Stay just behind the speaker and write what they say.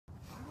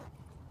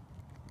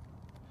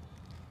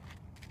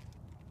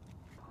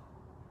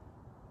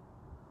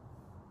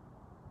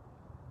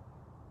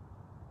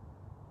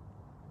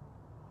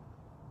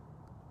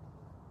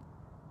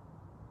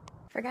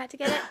Forgot to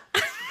get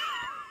it.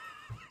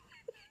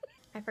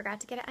 I forgot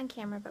to get it on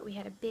camera, but we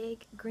had a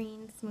big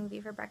green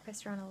smoothie for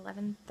breakfast around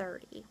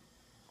 11:30.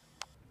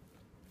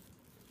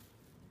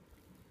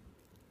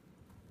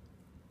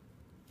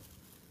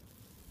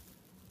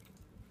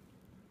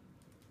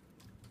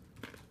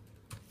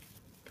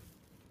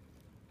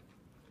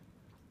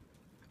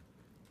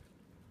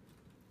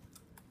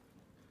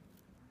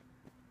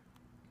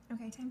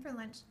 Okay, time for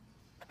lunch.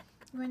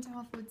 We went to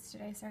Whole Foods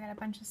today, so I got a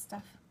bunch of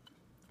stuff.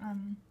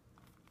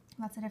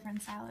 Lots of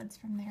different salads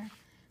from there.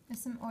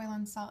 There's some oil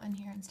and salt in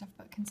here and stuff,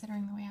 but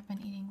considering the way I've been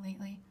eating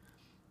lately,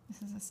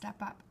 this is a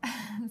step up.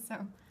 So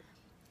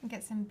I'll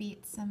get some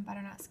beets, some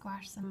butternut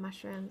squash, some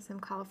mushrooms, some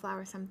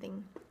cauliflower,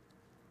 something.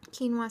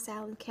 Quinoa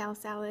salad, kale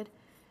salad,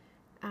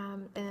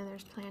 and then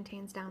there's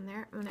plantains down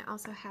there. And I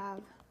also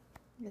have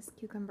this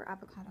cucumber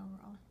avocado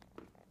roll.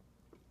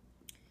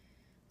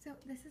 So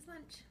this is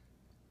lunch.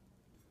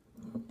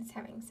 It's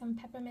having some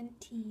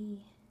peppermint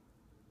tea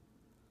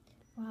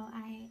while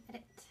I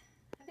edit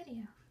a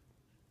video.